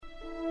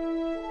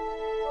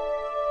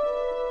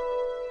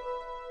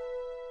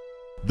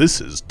This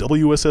is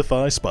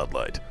WSFI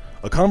Spotlight,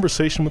 a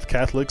conversation with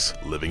Catholics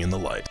living in the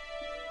light.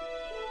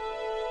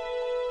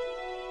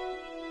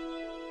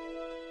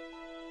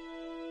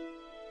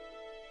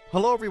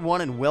 Hello,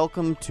 everyone, and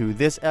welcome to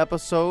this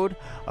episode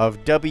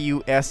of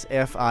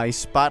WSFI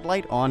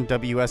Spotlight on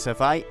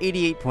WSFI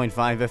 88.5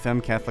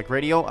 FM Catholic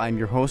Radio. I'm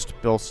your host,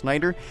 Bill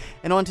Snyder,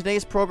 and on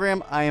today's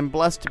program, I am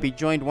blessed to be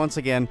joined once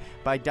again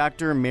by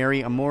Dr.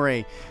 Mary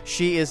Amore.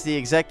 She is the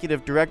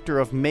Executive Director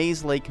of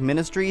Mays Lake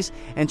Ministries,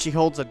 and she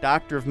holds a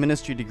Doctor of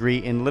Ministry degree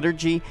in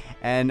Liturgy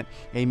and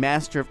a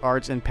Master of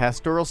Arts in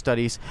Pastoral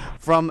Studies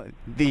from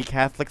the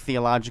Catholic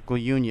Theological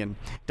Union.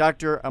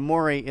 Dr.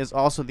 Amore is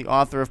also the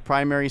author of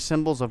Primary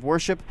Symbols of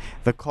Worship,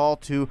 The Call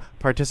to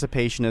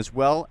Participation, as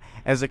well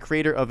as a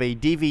creator of a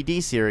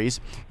DVD series,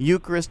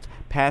 Eucharist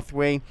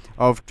Pathway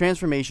of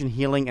Transformation,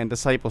 Healing, and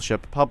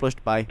Discipleship,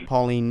 published by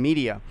Pauline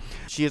Media.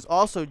 She has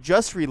also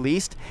just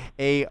released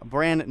a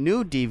brand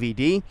new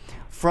DVD,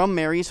 From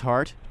Mary's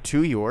Heart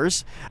to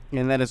Yours,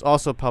 and that is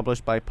also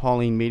published by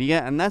Pauline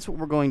Media, and that's what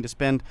we're going to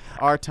spend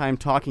our time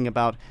talking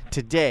about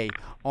today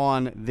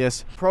on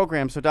this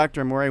program. So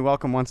Dr. Amore,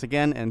 welcome once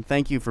again, and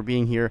thank you for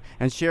being here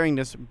and sharing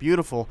this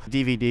beautiful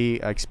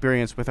DVD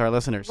experience with our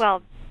listeners.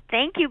 Well,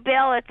 thank you,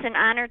 Bill. It's an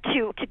honor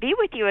to be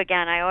with you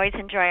again. I always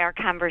enjoy our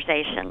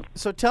conversations.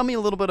 So tell me a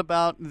little bit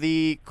about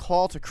the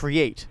call to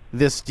create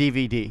this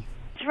DVD.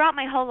 Throughout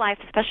my whole life,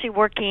 especially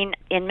working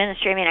in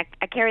ministry,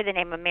 I carry the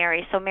name of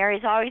Mary, so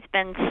Mary's always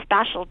been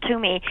special to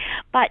me.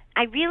 But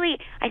I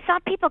saw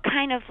people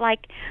kind of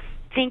like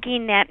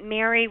thinking that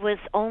Mary was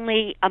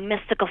only a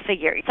mystical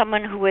figure,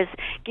 someone who was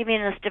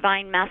giving us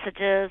divine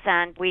messages,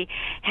 and we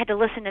had to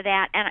listen to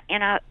that.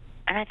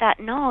 And I thought,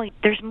 no,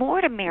 there's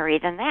more to Mary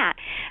than that.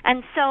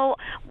 And so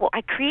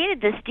I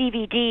created this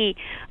DVD.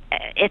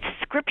 It's a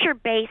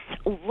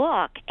scripture-based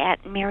look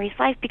at Mary's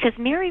life because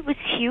Mary was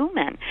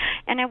human.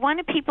 And I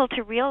wanted people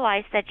to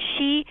realize that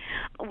she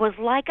was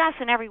like us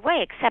in every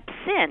way except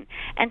sin.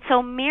 And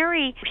so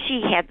Mary,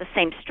 she had the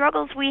same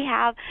struggles we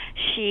have.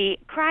 She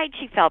cried.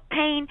 She felt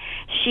pain.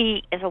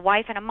 She, as a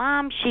wife and a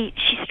mom, she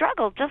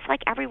struggled just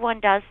like everyone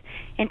does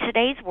in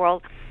today's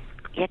world.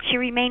 Yet she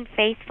remained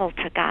faithful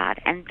to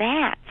God, and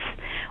that's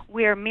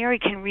where Mary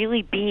can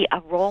really be a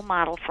role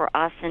model for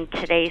us in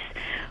today's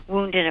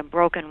wounded and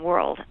broken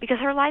world, because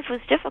her life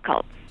was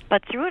difficult.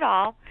 But through it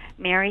all,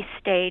 Mary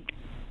stayed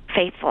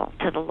faithful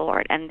to the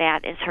Lord, and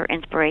that is her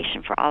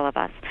inspiration for all of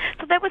us.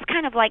 So that was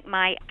kind of like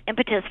my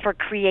impetus for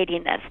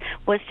creating this,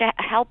 was to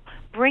help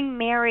bring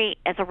Mary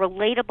as a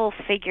relatable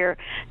figure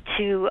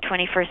to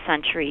 21st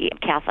century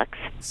Catholics.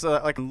 It's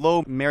like a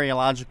low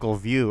Mariological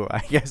view,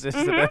 I guess is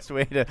the best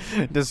way to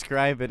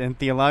describe it in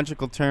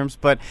theological terms.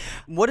 But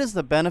what is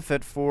the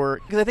benefit because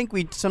I think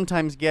we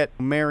sometimes get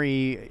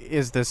Mary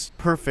is this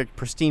perfect,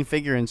 pristine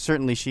figure, and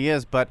certainly she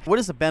is, but what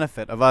is the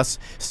benefit of us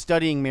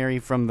studying Mary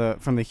from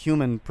the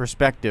human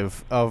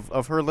perspective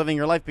of her living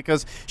her life?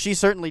 Because she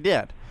certainly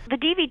did. The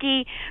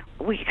DVD,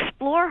 we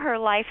explore her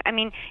life.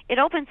 It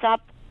opens up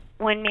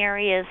when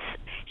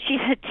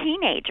she's a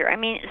teenager.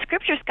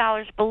 Scripture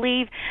scholars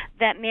believe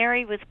that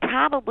Mary was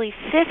probably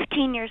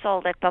 15 years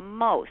old at the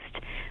most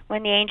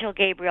when the angel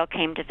Gabriel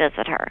came to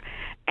visit her.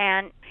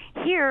 And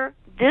here,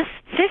 this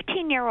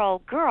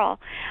 15-year-old girl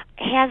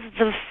has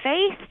the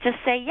faith to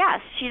say yes.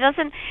 She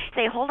doesn't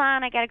say, hold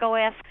on, I got to go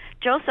ask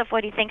Joseph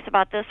what he thinks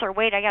about this, or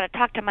wait, I got to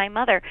talk to my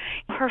mother.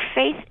 Her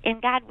faith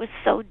in God was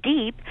so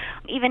deep,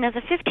 even as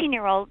a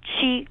 15-year-old,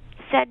 she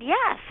said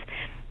yes.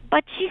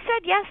 But she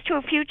said yes to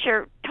a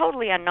future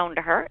totally unknown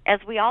to her,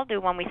 as we all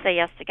do when we say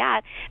yes to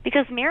God,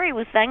 because Mary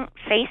was then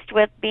faced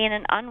with being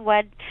an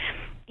unwed,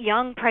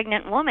 young,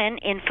 pregnant woman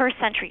in first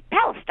century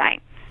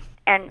Palestine.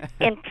 And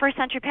in first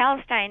century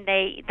Palestine,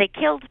 they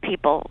killed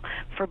people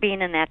for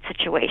being in that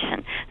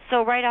situation.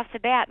 So right off the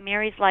bat,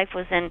 Mary's life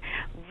was in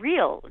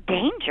real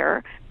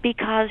danger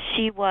because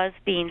she was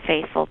being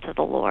faithful to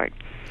the Lord.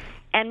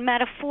 And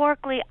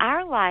metaphorically,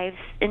 our lives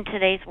in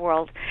today's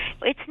world,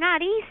 it's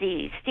not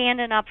easy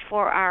standing up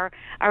for our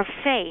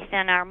faith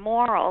and our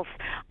morals.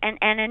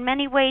 And in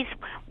many ways,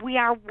 we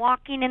are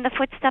walking in the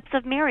footsteps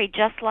of Mary,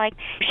 just like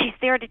she's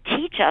there to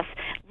teach us,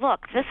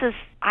 look,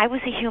 I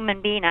was a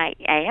human being, I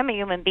am a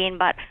human being,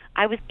 but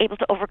I was able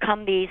to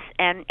overcome these,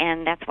 and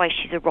that's why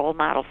she's a role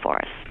model for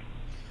us.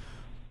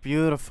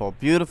 Beautiful,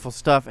 beautiful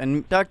stuff.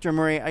 And Dr.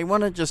 Amore, I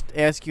want to just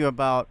ask you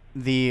about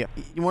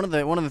one of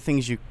the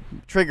things you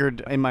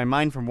triggered in my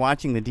mind from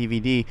watching the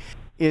DVD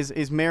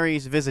is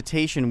Mary's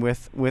visitation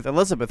with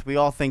Elizabeth. We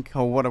all think,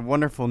 oh, what a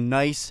wonderful,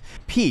 nice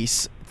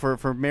piece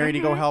for Mary to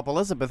go help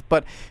Elizabeth.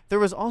 But there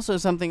was also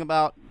something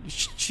about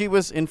she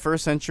was in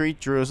first century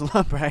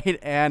Jerusalem, right?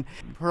 And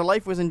her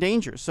life was in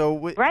danger.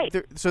 So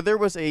so there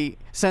was a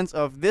sense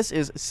of this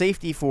is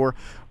safety for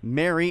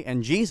Mary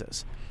and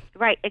Jesus.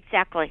 Right,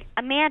 exactly.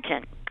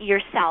 Imagine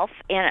yourself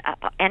and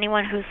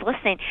anyone who's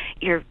listening,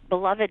 your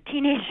beloved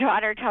teenage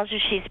daughter tells you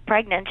she's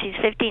pregnant, she's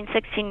 15,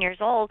 16 years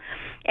old,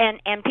 and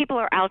people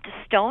are out to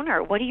stone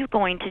her. What are you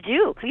going to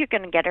do? You're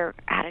going to get her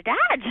out of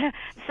Dodge.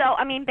 So,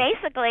 I mean,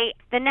 basically,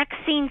 the next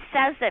scene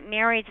says that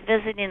Mary's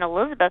visiting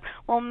Elizabeth.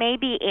 Well,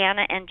 maybe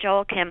Anna and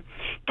Joachim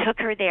took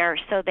her there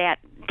so that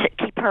to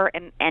keep her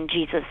and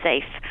Jesus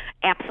safe.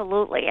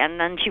 Absolutely. And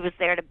then she was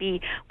there to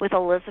be with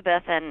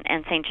Elizabeth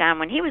and St. John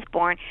when he was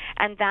born.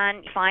 And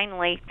then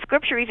finally,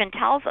 Scripture even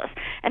tells us,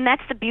 and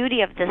that's the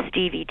beauty of this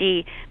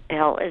DVD,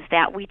 Bill, is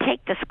that we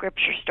take the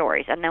Scripture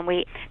stories and then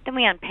we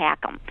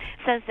unpack them.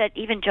 It says that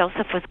even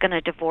Joseph was going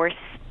to divorce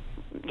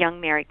young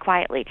Mary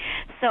quietly.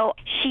 So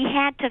she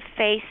had to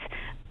face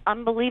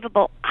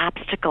unbelievable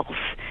obstacles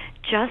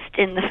just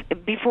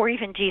before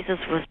even Jesus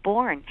was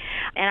born.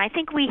 And I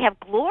think we have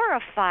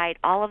glorified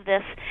all of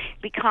this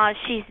because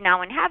she's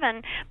now in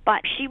heaven,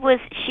 but she was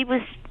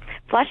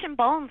flesh and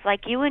bones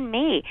like you and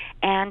me,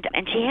 and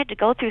she had to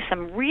go through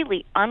some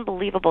really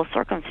unbelievable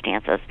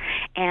circumstances,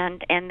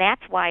 and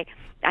that's why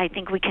I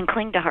think we can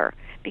cling to her,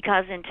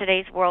 because in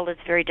today's world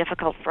it's very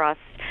difficult for us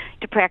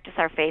to practice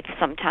our faith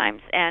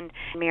sometimes, and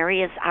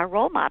Mary is our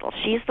role model.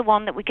 She's the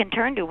one that we can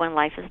turn to when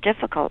life is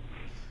difficult.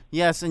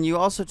 Yes, and you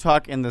also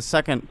talk in the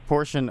second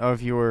portion of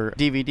your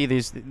DVD.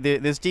 This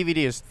DVD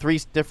is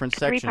three different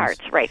sections. 3 parts,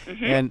 right.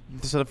 Mm-hmm. And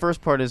so the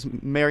first part is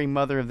Mary,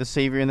 Mother of the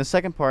Savior, and the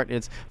second part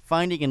is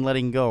Finding and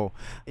Letting Go.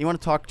 You want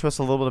to talk to us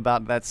a little bit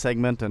about that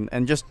segment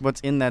and just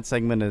what's in that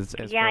segment as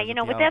yeah, you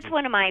know, but that's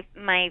one of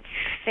my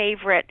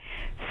favorite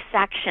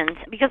sections,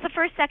 because the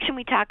first section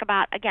we talk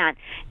about, again,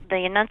 the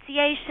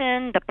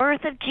Annunciation, the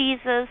birth of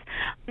Jesus,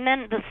 and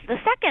then the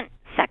second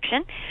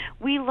section,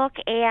 we look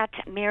at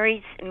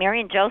Mary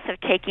and Joseph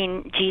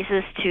taking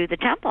Jesus to the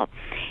temple.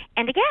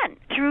 And again,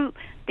 through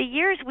the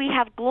years, we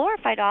have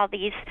glorified all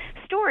these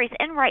stories,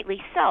 and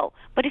rightly so.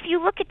 But if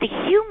you look at the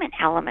human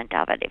element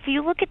of it, if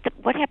you look at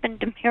what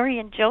happened to Mary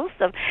and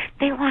Joseph,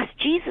 they lost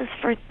Jesus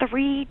for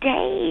 3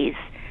 days.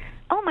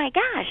 Oh my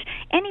gosh,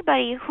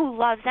 anybody who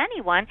loves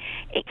anyone,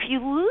 if you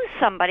lose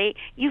somebody,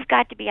 you've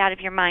got to be out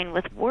of your mind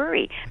with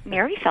worry.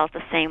 Mary felt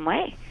the same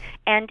way.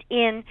 And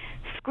in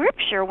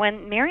Scripture,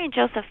 when Mary and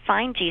Joseph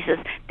find Jesus,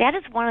 that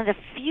is one of the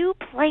few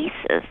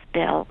places,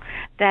 Bill,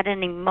 that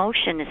an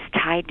emotion is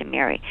tied to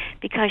Mary,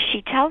 because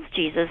she tells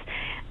Jesus,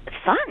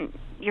 "Son,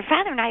 your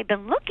father and I have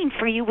been looking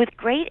for you with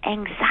great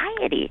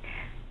anxiety."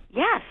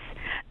 Yes.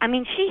 I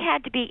mean, she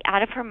had to be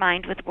out of her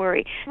mind with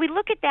worry. We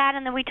look at that,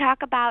 and then we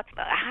talk about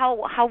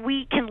how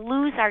we can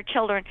lose our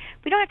children.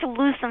 We don't have to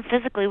lose them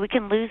physically. We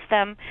can lose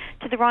them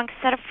to the wrong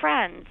set of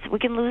friends. We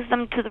can lose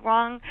them to the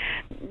wrong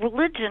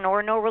religion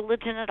or no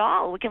religion at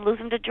all. We can lose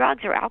them to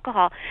drugs or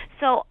alcohol.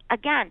 So,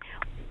 again,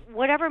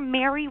 whatever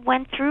Mary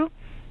went through,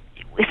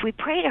 if we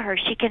pray to her,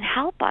 she can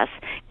help us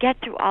get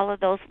through all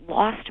of those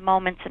lost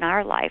moments in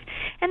our life.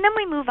 And then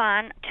we move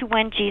on to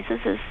when Jesus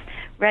is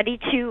ready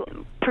to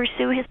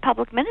pursue his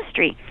public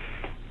ministry.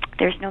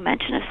 There's no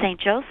mention of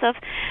St. Joseph.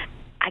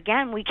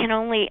 Again, we can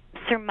only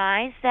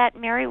surmise that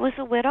Mary was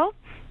a widow,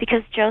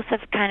 because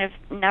Joseph kind of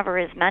never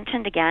is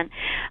mentioned again.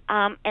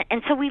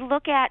 And so we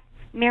look at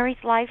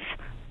Mary's life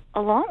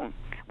alone.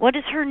 What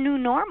is her new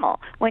normal?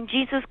 When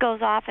Jesus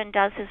goes off and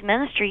does his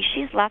ministry,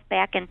 she's left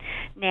back in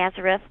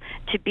Nazareth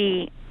to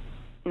be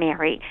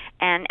Mary.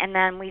 And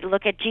then we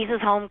look at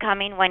Jesus'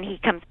 homecoming when he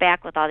comes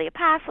back with all the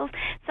apostles.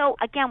 So,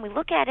 again, we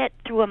look at it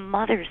through a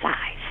mother's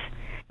eyes,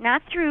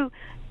 not through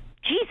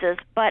Jesus,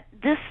 but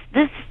this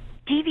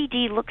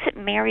DVD looks at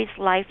Mary's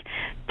life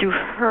through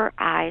her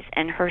eyes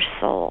and her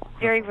soul.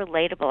 Very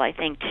relatable, I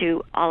think,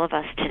 to all of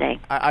us today.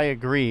 I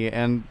agree,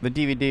 and the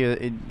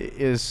DVD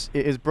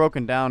is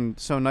broken down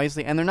so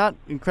nicely, and they're not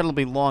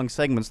incredibly long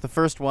segments. The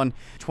first one,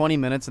 20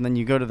 minutes, and then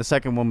you go to the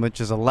second one,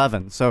 which is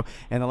 11. So,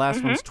 and the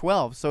last one's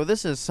 12. So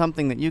this is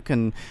something that you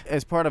can,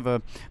 as part of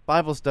a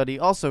Bible study,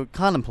 also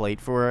contemplate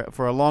for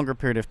a longer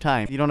period of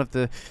time. You don't have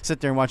to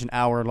sit there and watch an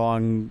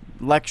hour-long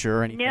lecture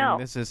or anything. No,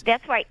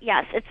 that's right.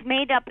 Yes, it's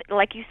made up,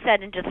 like you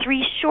said, into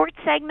 3 short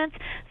segments,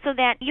 so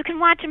that you can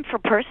watch them for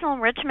personal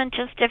enrichment.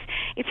 Just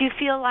if you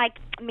feel like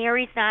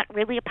Mary's not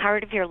really a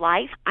part of your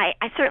life, I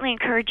certainly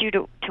encourage you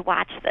to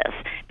watch this,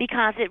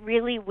 because it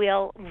really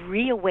will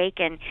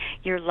reawaken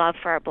your love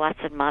for our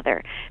Blessed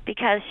Mother,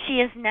 because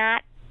she is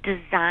not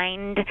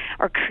designed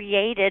or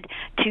created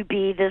to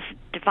be this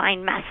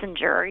divine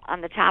messenger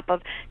on the top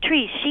of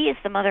trees. She is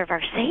the mother of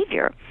our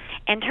Savior,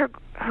 and her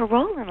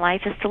role in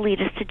life is to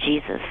lead us to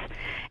Jesus.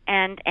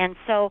 And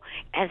so,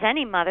 as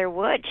any mother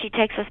would, she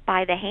takes us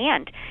by the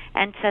hand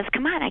and says,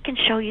 "Come on, I can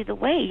show you the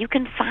way. You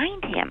can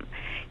find him.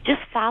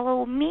 Just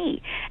follow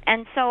me."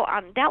 And so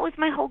that was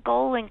my whole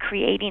goal in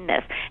creating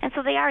this. And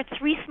so they are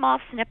 3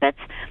 small snippets.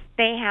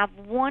 They have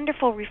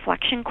wonderful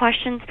reflection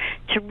questions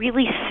to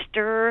really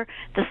stir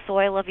the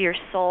soil of your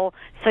soul,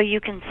 so you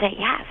can say,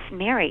 "Yes,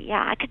 Mary,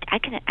 yeah,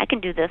 I can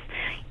do this.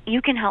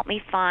 You can help me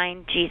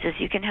find Jesus.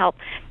 You can help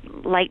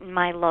lighten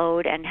my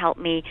load and help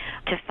me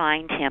to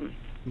find him."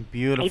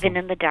 Beautiful. even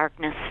in the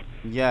darkness.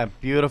 Yeah,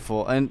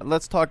 beautiful. And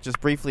let's talk just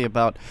briefly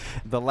about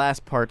the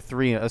last part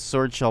 3, a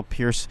sword shall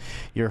pierce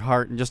your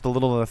heart, and just a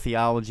little of the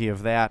theology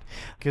of that.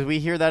 Because we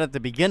hear that at the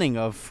beginning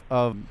of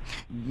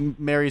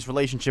Mary's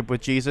relationship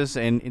with Jesus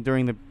and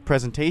during the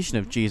presentation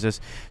of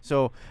Jesus.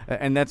 So,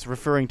 and that's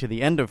referring to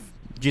the end of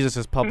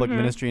Jesus' public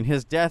ministry and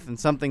his death, and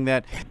something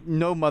that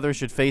no mother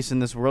should face in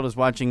this world is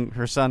watching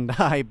her son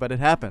die, but it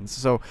happens.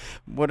 So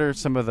what are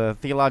some of the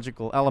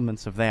theological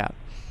elements of that?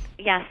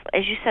 Yes,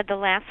 as you said, the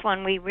last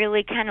one, we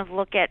really kind of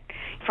look at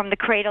from the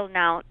cradle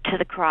now to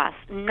the cross.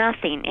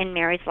 Nothing in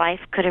Mary's life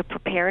could have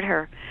prepared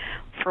her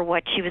for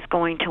what she was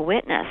going to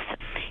witness.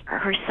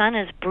 Her son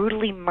is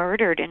brutally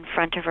murdered in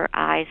front of her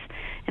eyes,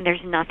 and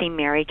there's nothing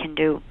Mary can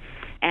do.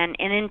 And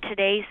in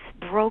today's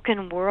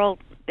broken world,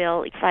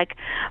 Bill, it's like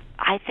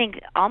I think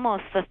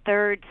almost the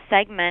third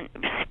segment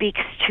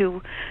speaks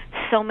to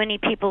so many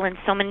people in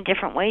so many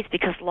different ways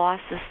because loss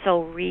is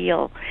so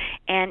real.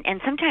 And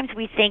sometimes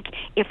we think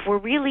if we're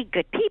really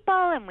good people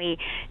and we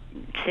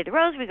say the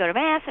rosary, we go to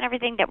Mass and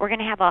everything, that we're going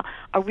to have a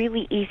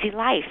really easy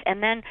life.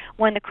 And then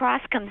when the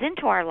cross comes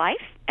into our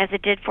life, as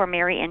it did for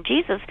Mary and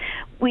Jesus,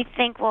 we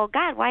think, well,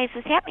 God, why is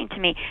this happening to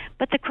me?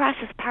 But the cross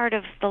is part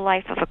of the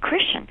life of a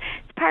Christian.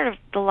 It's part of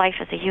the life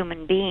as a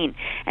human being.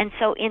 And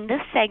so in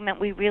this segment,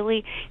 we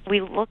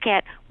look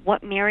at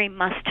what Mary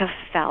must have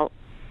felt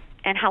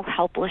and how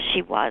helpless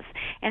she was.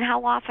 And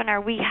how often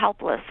are we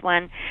helpless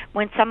when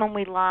someone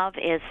we love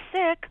is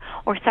sick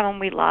or someone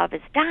we love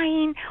is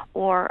dying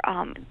or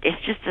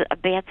it's just a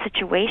bad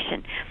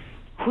situation?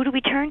 Who do we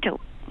turn to?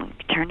 We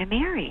turn to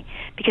Mary,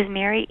 because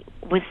Mary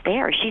was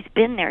there. She's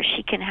been there.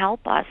 She can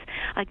help us.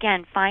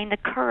 Again, find the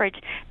courage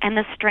and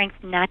the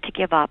strength not to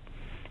give up,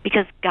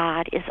 because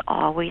God is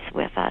always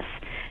with us.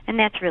 And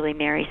that's really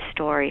Mary's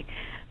story,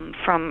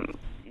 from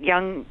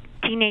young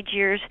teenage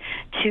years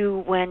to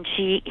when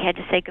she had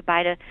to say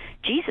goodbye to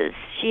Jesus.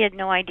 She had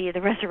no idea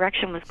the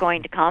resurrection was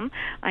going to come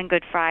on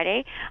Good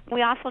Friday.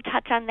 We also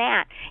touch on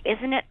that.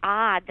 Isn't it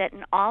odd that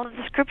in all of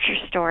the Scripture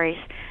stories,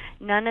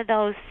 none of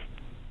those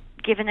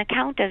give an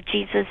account of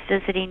Jesus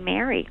visiting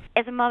Mary?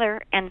 As a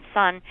mother and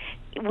son,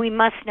 we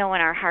must know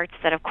in our hearts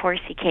that, of course,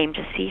 he came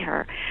to see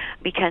her,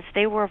 because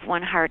they were of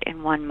one heart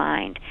and one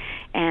mind.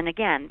 And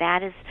again,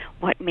 that is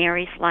what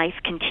Mary's life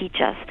can teach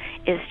us,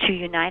 is to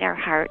unite our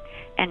heart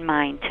and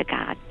mind to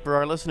God. For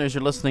our listeners,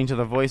 you're listening to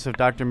the voice of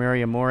Dr.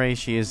 Mary Amore.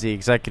 She is the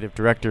executive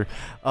director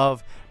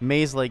of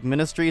Maze Lake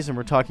Ministries, and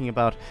we're talking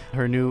about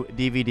her new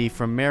DVD,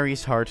 From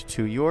Mary's Heart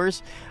to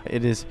Yours.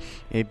 It is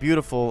a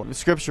beautiful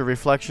scripture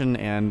reflection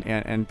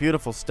and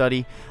beautiful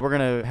study. We're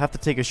going to have to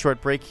take a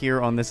short break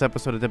here on this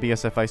episode of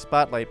WSFI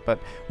Spotlight, but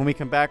when we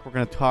come back, we're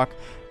going to talk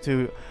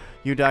to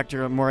you,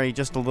 Dr. Amore,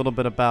 just a little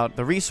bit about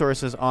the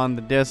resources on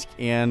the disc,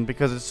 and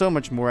because it's so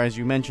much more, as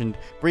you mentioned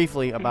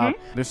briefly about,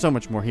 there's so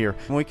much more here.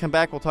 When we come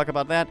back, we'll talk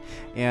about that,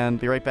 and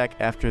be right back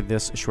after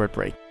this short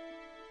break.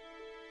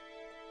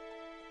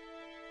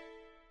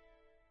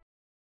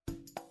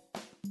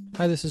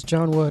 Hi, this is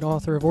John Wood,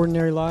 author of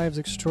Ordinary Lives,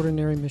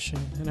 Extraordinary Mission,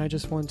 and I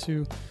just want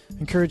to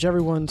encourage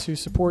everyone to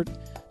support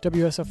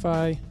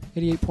WSFI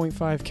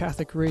 88.5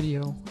 Catholic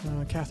Radio.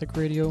 Catholic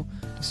Radio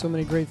does so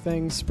many great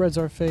things, spreads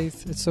our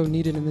faith. It's so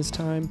needed in this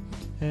time,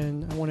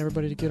 and I want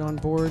everybody to get on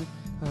board.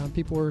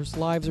 People's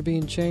lives are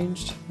being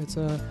changed. It's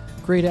a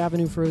great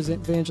avenue for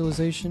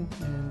evangelization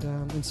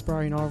and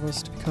inspiring all of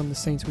us to become the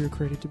saints we were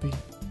created to be.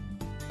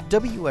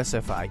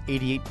 WSFI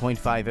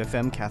 88.5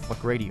 FM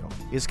Catholic Radio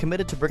is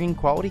committed to bringing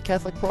quality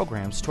Catholic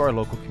programs to our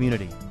local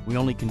community. We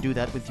only can do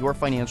that with your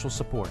financial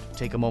support.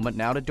 Take a moment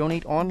now to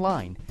donate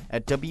online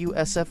at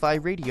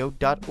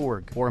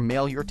WSFIRadio.org or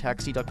mail your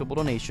tax-deductible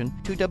donation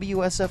to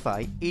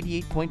WSFI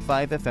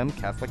 88.5 FM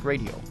Catholic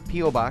Radio,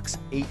 P.O. Box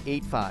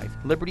 885,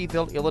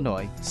 Libertyville,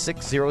 Illinois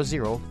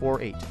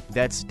 60048.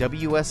 That's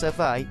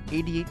WSFI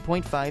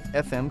 88.5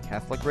 FM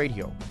Catholic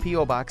Radio,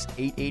 P.O. Box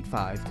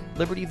 885,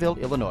 Libertyville,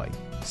 Illinois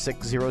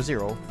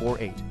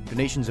 60048.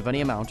 Donations of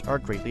any amount are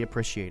greatly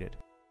appreciated.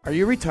 Are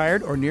you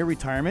retired or near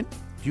retirement?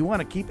 Do you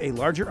want to keep a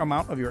larger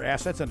amount of your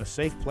assets in a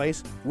safe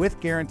place with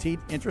guaranteed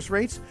interest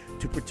rates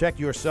to protect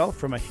yourself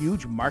from a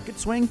huge market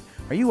swing?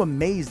 Are you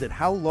amazed at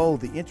how low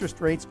the interest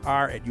rates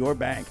are at your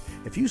bank?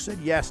 If you said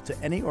yes to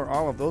any or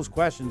all of those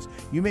questions,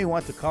 you may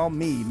want to call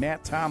me,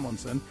 Matt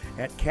Tomlinson,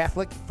 at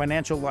Catholic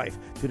Financial Life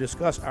to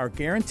discuss our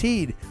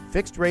guaranteed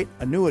fixed-rate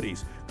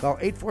annuities. Call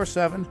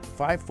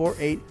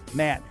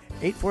 847-548-MATT,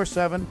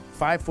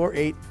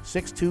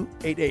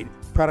 847-548-6288.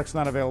 Products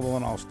not available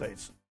in all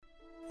states.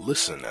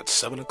 Listen at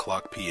 7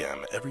 o'clock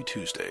p.m. every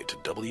Tuesday to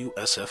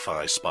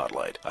WSFI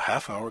Spotlight, a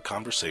half-hour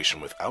conversation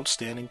with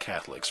outstanding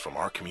Catholics from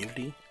our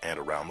community and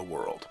around the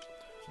world.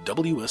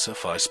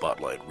 WSFI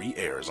Spotlight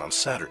re-airs on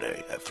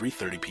Saturday at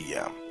 3:30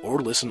 p.m. or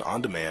listen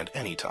on demand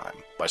anytime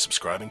by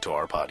subscribing to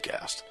our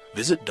podcast.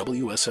 Visit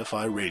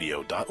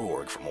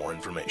WSFIRadio.org for more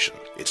information.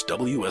 It's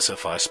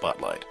WSFI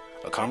Spotlight,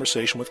 a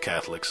conversation with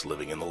Catholics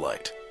living in the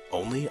light.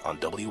 Only on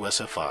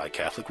WSFI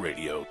Catholic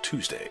Radio,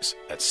 Tuesdays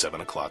at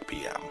 7 o'clock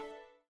p.m.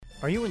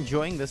 Are you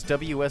enjoying this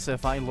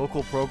WSFI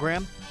local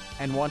program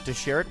and want to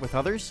share it with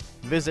others?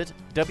 Visit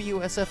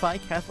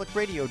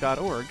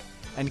WSFICatholicRadio.org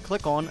and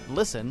click on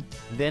Listen,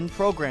 then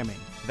Programming.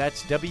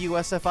 That's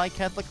WSFI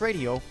Catholic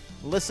Radio.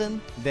 Listen,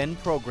 then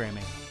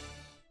Programming.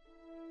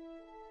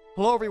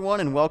 Hello, everyone,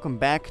 and welcome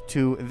back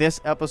to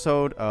this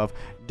episode of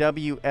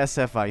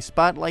WSFI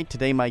Spotlight.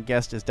 Today, my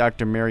guest is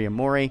Dr. Mary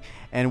Amore,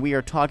 and we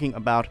are talking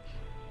about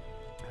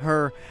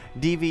her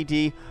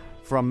DVD,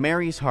 From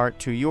Mary's Heart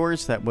to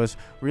Yours, that was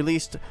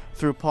released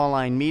through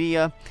Pauline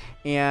Media.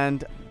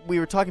 And we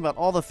were talking about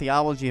all the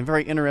theology and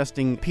very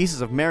interesting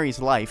pieces of Mary's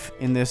life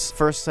in this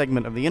first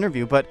segment of the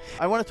interview. But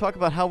I want to talk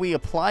about how we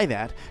apply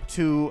that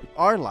to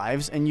our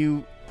lives, and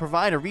you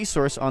provide a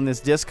resource on this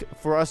disc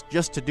for us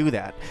just to do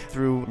that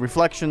through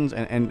reflections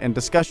and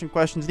discussion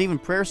questions and even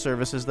prayer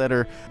services that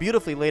are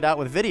beautifully laid out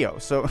with video.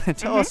 So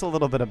tell us a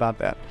little bit about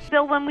that.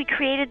 Bill, when we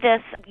created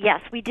this, yes,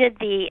 we did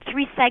the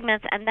 3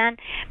 segments, and then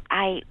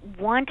I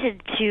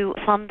wanted to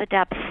plumb the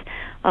depths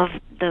of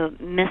the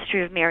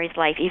mystery of Mary's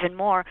life even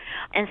more.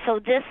 And so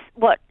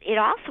it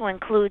also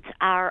includes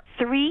our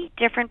 3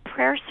 different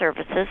prayer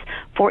services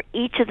for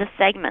each of the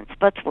segments.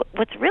 But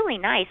what's really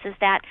nice is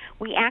that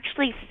we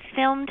actually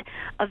filmed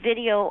a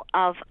video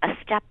of a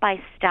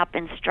step-by-step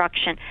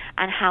instruction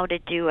on how to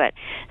do it.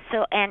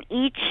 So, and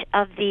each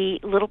of the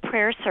little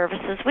prayer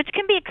services, which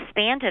can be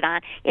expanded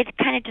on, it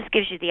kind of just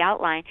gives you the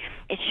outline.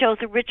 It shows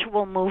a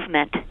ritual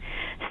movement.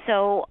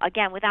 So,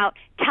 again, without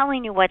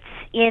telling you what's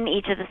in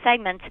each of the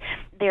segments,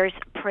 there's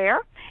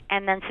prayer,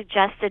 and then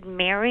suggested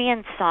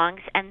Marian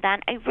songs, and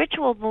then a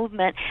ritual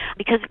movement,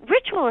 because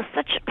ritual is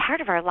such a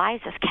part of our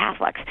lives as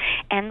Catholics,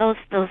 and those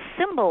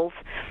symbols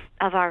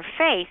of our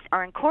faith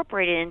are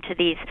incorporated into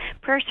these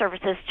prayer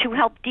services to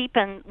help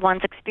deepen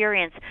one's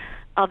experience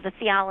of the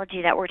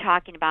theology that we're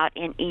talking about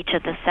in each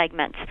of the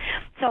segments.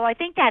 So I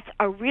think that's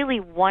a really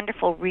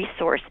wonderful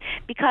resource,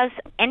 because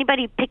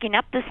anybody picking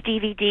up this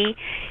DVD,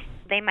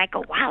 they might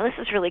go, wow, this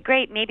is really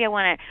great. Maybe I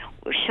want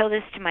to show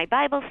this to my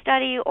Bible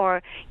study,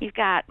 or you've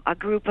got a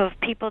group of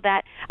people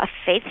a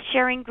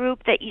faith-sharing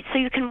group, so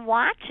you can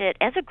watch it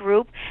as a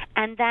group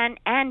and then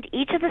end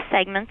each of the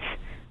segments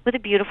with a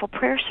beautiful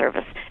prayer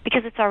service,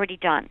 because it's already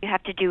done. You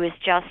have to do is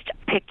just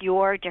pick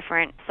your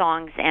different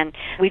songs, and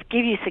we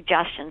give you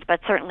suggestions,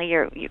 but certainly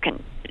you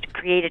can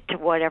create it to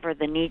whatever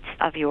the needs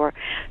of your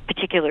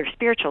particular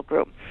spiritual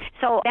group.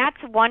 So that's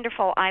a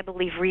wonderful, I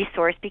believe,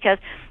 resource, because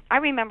I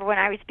remember when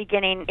I was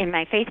beginning in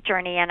my faith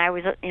journey and I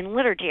was in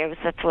liturgy,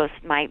 that was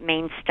my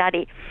main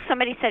study.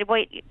 Somebody said,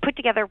 wait, put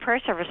together a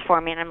prayer service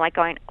for me, and I'm like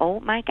going, oh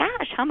my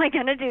gosh, how am I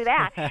going to do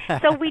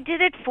that? So we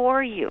did it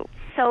for you.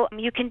 So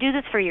you can do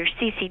this for your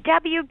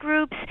CCW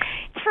groups.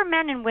 It's for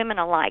men and women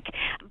alike.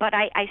 But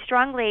I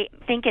strongly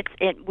think it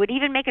would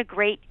even make a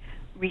great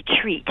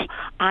retreat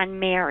on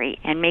Mary,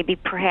 and maybe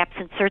perhaps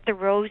insert the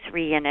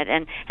rosary in it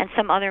and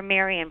some other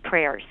Marian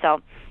prayers.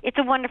 So it's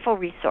a wonderful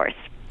resource.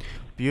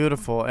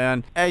 Beautiful.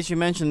 And as you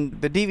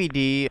mentioned, the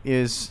DVD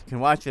you can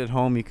watch it at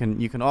home. You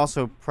can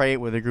also pray it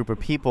with a group of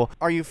people.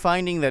 Are you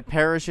finding that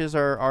parishes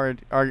are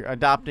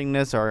adopting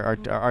this,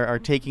 are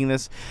taking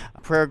this?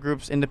 Prayer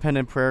groups,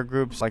 independent prayer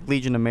groups like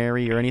Legion of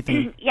Mary or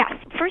anything? Yes.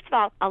 First of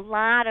all, a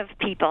lot of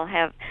people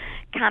have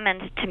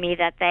commented to me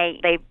that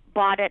they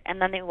bought it and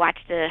then they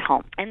watched it at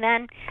home. And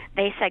then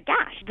they said,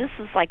 gosh, this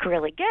is like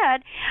really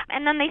good.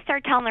 And then they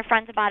start telling their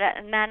friends about it,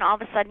 and then all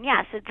of a sudden,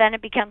 yes, then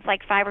it becomes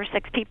like 5 or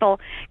 6 people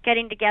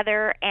getting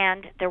together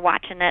and they're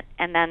watching it,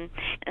 and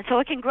so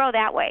it can grow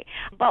that way.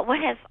 But what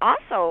has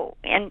also,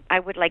 and I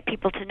would like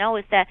people to know,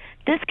 is that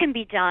this can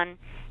be done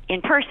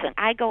in person.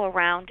 I go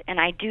around and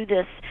I do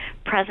this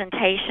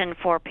presentation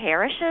for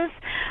parishes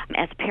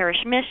as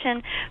parish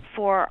mission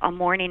for a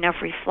morning of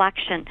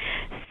reflection.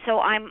 So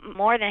I'm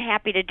more than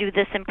happy to do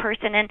this in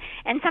person. And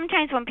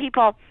sometimes when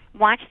people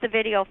watch the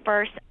video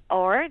first,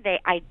 or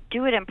I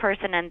do it in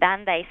person, and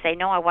then they say,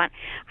 no, I want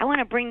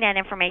to bring that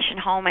information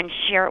home and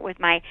share it with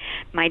my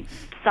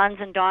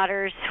sons and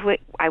daughters who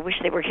I wish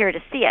they were here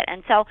to see it.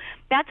 And so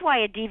that's why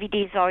a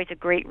DVD is always a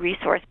great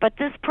resource. But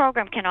this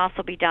program can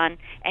also be done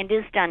and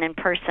is done in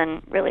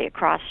person really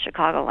across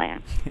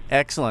Chicagoland.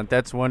 Excellent.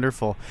 That's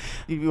wonderful.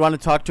 You want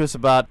to talk to us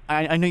about,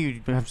 I know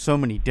you have so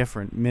many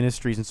different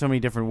ministries and so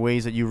many different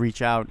ways that you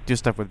reach out, do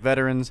stuff with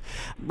veterans.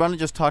 You want to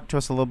just talk to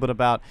us a little bit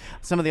about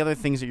some of the other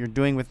things that you're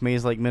doing with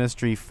Maze Lake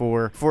Ministry for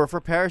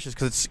parishes,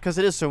 because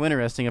it is so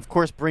interesting. Of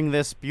course, bring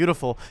this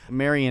beautiful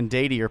Marian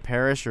day to your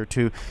parish or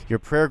to your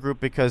prayer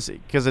group, because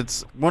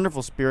it's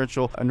wonderful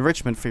spiritual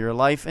enrichment for your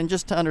life, and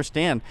just to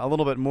understand a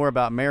little bit more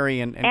about Mary.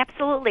 And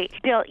Absolutely.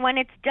 Bill, when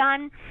it's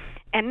done,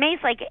 and Maze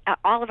Lake,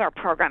 all of our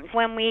programs,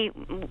 when we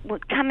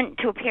come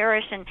into a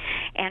parish and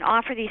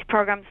offer these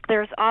programs,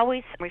 there's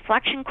always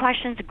reflection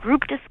questions,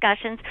 group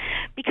discussions,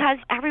 because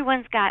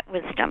everyone's got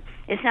wisdom.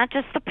 It's not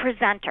just the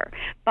presenter.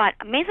 But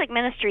Maze Lake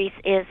Ministries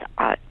is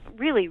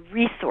really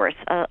resource,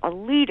 a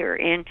leader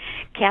in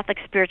Catholic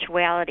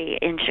spirituality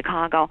in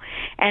Chicago.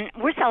 And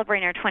we're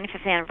celebrating our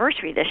 25th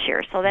anniversary this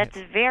year, so that's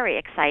very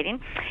exciting.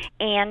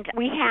 And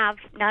we have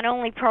not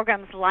only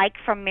programs like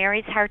From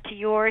Mary's Heart to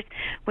Yours,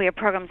 we have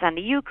programs on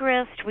the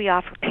Eucharist, we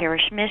offer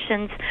parish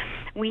missions.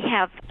 We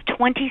have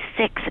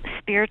 26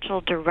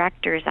 spiritual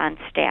directors on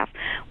staff,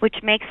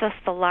 which makes us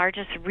the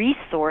largest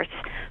resource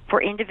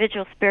for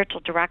individual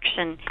spiritual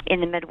direction in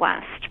the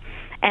Midwest.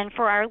 And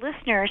for our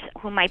listeners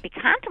who might be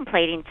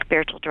contemplating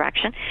spiritual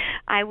direction,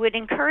 I would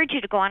encourage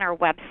you to go on our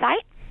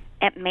website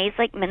at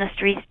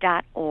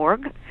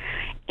MazeLakeMinistries.org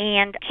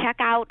and check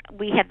out,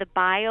 we have the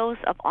bios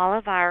of all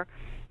of our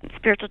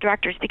spiritual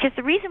directors, because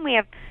the reason we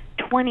have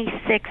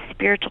 26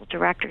 spiritual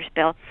directors,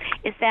 Bill,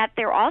 is that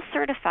they're all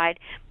certified,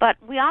 but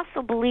we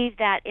also believe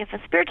that if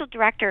a spiritual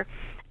director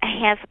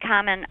has a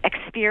common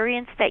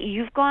experience that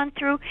you've gone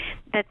through,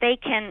 that they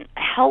can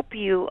help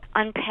you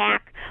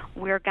unpack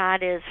where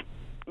God is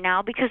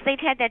now, because they've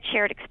had that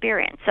shared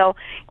experience. So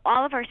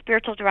all of our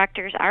spiritual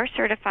directors are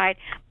certified,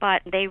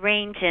 but they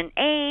range in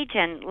age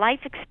and life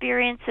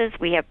experiences.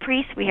 We have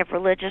priests, we have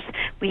religious,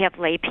 we have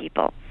lay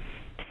people.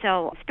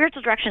 So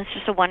spiritual direction is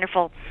just a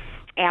wonderful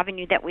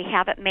avenue that we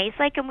have at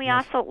Mazelake, and we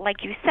also,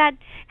 like you said,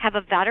 have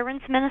a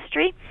veterans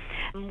ministry.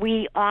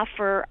 We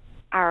offer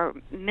our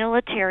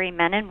military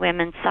men and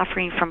women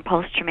suffering from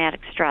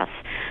post-traumatic stress,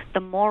 the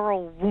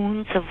moral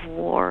wounds of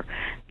war,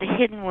 the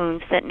hidden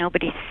wounds that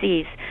nobody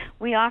sees.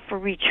 We offer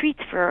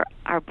retreats for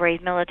our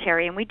brave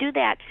military, and we do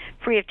that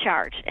free of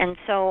charge. And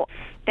so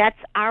that's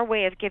our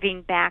way of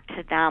giving back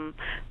to them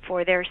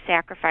for their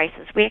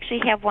sacrifices. We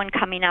actually have one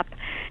coming up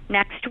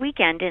next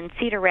weekend in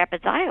Cedar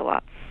Rapids,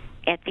 Iowa,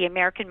 at the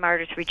American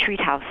Martyrs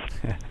Retreat House.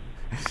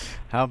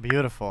 How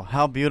beautiful.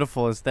 How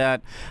beautiful is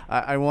that?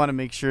 I want to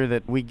make sure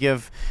that we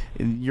give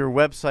your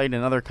website and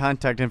other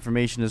contact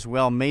information as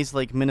well.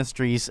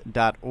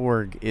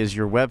 MazeLakeMinistries.org is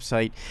your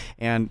website,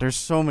 and there's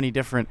so many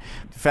different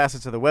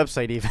facets of the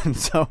website even,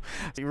 so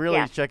you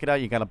really check it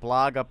out. You got a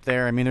blog up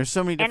there. I mean, there's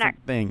so many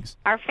different things.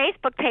 Our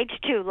Facebook page,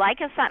 too.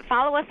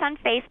 Follow us on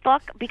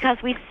Facebook, because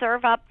we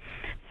serve up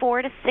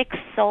 4 to 6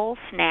 soul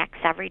snacks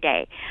every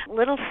day.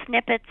 Little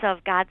snippets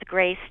of God's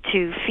grace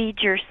to feed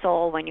your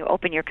soul when you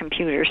open your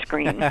computer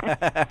screen.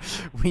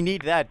 We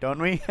need that,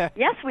 don't we?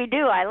 Yes, we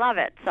do. I love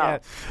it. So, yeah.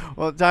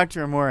 Well,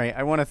 Dr. Amore,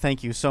 I want to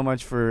thank you so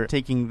much for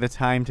taking the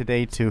time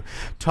today to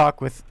talk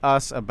with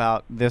us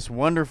about this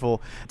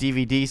wonderful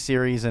DVD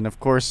series. And, of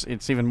course,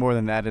 it's even more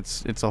than that.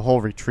 It's a whole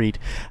retreat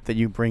that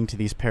you bring to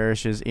these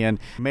parishes. And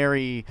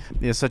Mary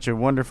is such a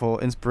wonderful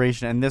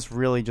inspiration, and this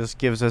really just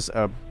gives us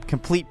a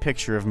complete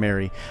picture of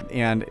Mary.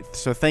 And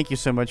so thank you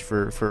so much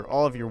for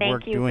all of your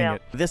work doing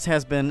it. This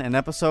has been an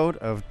episode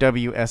of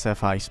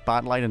WSFI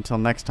Spotlight. Until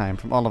next time,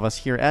 from all of us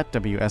here at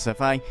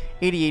WSFI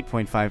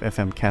 88.5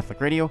 FM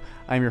Catholic Radio,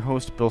 I'm your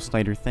host, Bill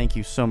Snyder. Thank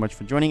you so much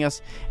for joining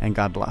us, and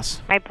God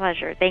bless. My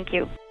pleasure. Thank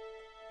you.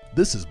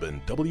 This has been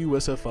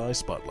WSFI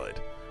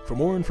Spotlight. For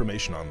more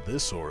information on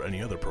this or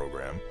any other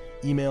program,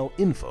 email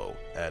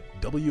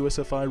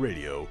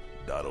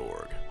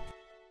info@wsfiradio.org.